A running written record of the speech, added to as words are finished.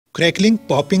Crackling,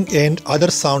 popping and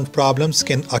other sound problems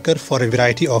can occur for a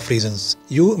variety of reasons.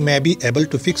 You may be able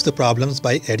to fix the problems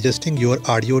by adjusting your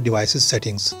audio device's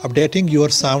settings, updating your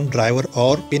sound driver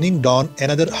or pinning down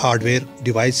another hardware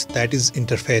device that is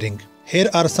interfering. Here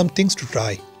are some things to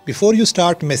try. Before you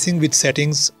start messing with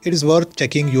settings, it is worth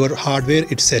checking your hardware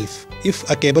itself. If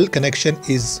a cable connection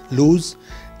is loose,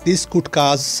 this could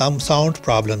cause some sound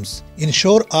problems.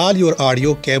 Ensure all your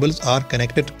audio cables are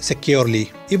connected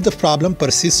securely. If the problem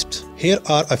persists, here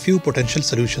are a few potential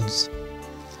solutions.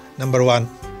 Number 1.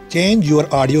 Change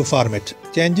your audio format.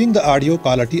 Changing the audio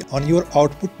quality on your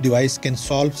output device can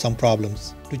solve some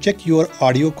problems. To check your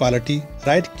audio quality,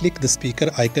 right-click the speaker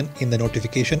icon in the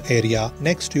notification area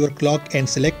next to your clock and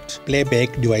select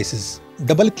Playback Devices.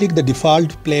 Double-click the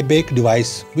default playback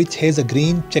device, which has a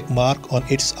green check mark on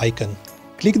its icon.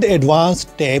 Click the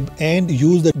Advanced tab and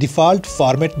use the default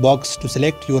format box to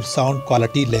select your sound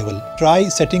quality level. Try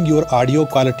setting your audio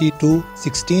quality to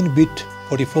 16-bit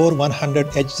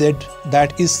 44100Hz,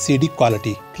 that is CD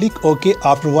quality. Click OK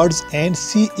afterwards and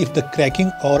see if the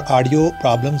cracking or audio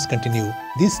problems continue.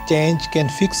 This change can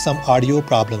fix some audio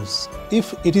problems.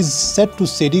 If it is set to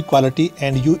CD quality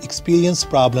and you experience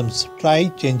problems, try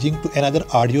changing to another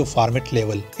audio format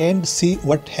level and see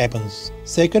what happens.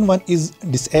 Second one is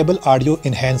disable audio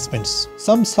enhancements.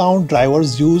 Some sound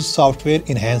drivers use software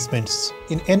enhancements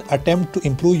in an attempt to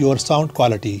improve your sound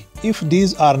quality. If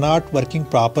these are not working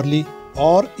properly,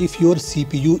 or if your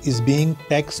CPU is being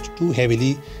taxed too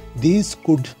heavily, these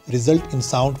could result in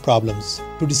sound problems.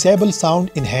 To disable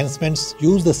sound enhancements,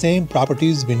 use the same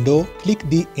properties window. Click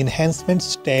the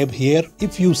Enhancements tab here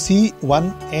if you see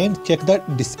one and check the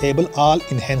Disable All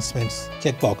Enhancements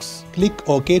checkbox. Click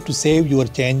OK to save your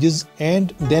changes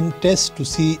and then test to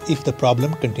see if the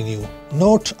problem continues.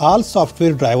 Note, all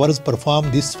software drivers perform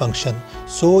this function,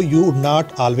 so you would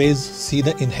not always see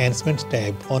the Enhancements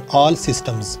tab on all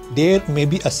systems. There may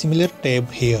be a similar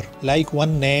tab here, like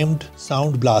one named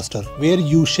Sound Blaster, where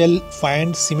you shall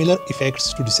find similar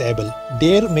effects to disable.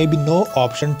 There may be no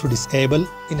option to disable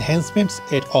enhancements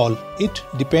at all. It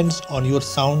depends on your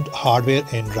sound hardware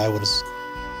and drivers.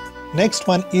 Next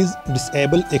one is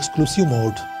disable exclusive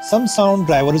mode. Some sound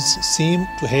drivers seem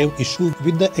to have issues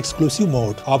with the exclusive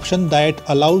mode option that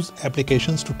allows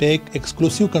applications to take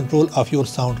exclusive control of your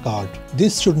sound card.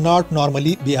 This should not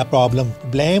normally be a problem.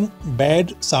 Blame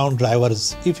bad sound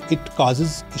drivers if it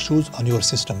causes issues on your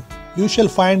system. You shall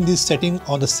find this setting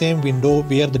on the same window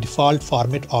where the default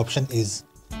format option is.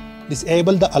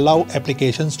 Disable the Allow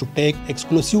applications to take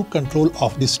exclusive control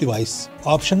of this device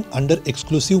option under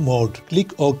exclusive mode.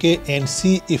 Click OK and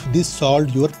see if this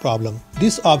solved your problem.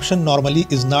 This option normally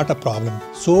is not a problem,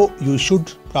 so you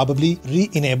should probably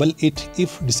re-enable it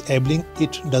if disabling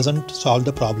it doesn't solve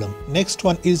the problem. Next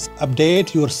one is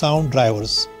update your sound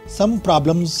drivers. Some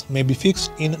problems may be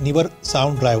fixed in newer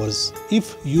sound drivers.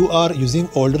 If you are using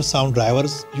older sound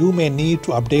drivers, you may need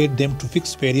to update them to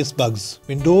fix various bugs.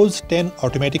 Windows 10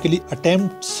 automatically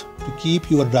attempts to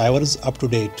keep your drivers up to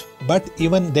date, but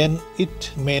even then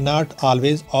it may not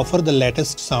always offer the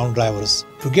latest sound drivers.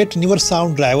 To get newer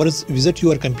sound drivers, visit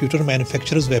your computer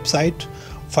manufacturer's website.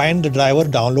 Find the driver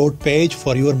download page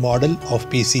for your model of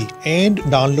PC and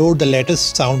download the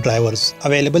latest sound drivers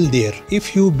available there.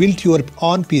 If you built your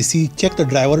own PC, check the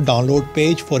driver download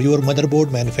page for your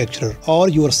motherboard manufacturer or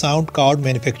your sound card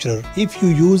manufacturer if you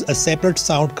use a separate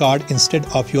sound card instead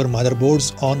of your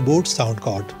motherboard's onboard sound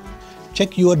card.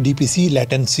 Check your DPC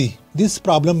latency. This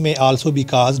problem may also be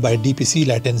caused by DPC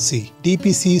latency.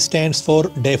 DPC stands for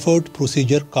Deferred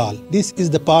Procedure Call. This is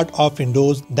the part of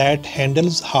Windows that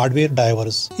handles hardware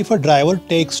drivers. If a driver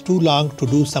takes too long to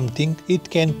do something, it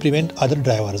can prevent other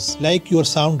drivers, like your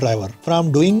sound driver, from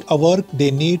doing a work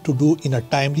they need to do in a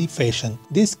timely fashion.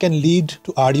 This can lead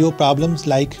to audio problems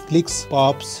like clicks,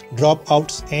 pops,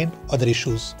 dropouts, and other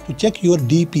issues. To check your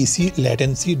DPC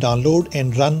latency, download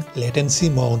and run Latency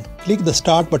Mon. Click the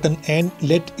Start button and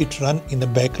let it run in the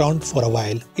background for a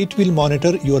while. It will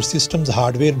monitor your system's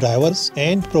hardware drivers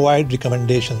and provide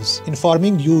recommendations,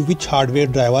 informing you which hardware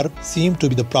driver seems to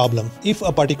be the problem. If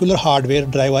a particular hardware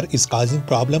driver is causing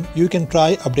problem, you can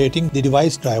try updating the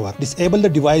device driver. Disable the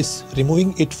device,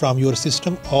 removing it from your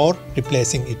system or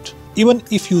replacing it. Even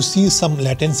if you see some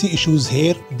latency issues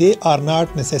here, they are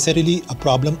not necessarily a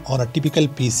problem on a typical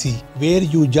PC, where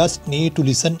you just need to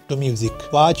listen to music,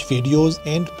 watch videos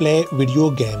and play video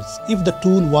games. If the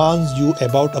tool warns you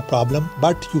about a problem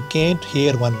but you can't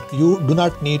hear one, you do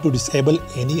not need to disable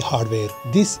any hardware.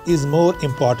 This is more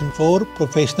important for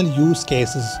professional use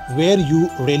cases where you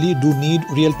really do need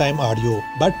real-time audio.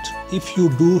 But if you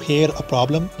do hear a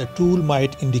problem, the tool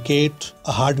might indicate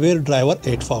a hardware driver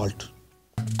at fault.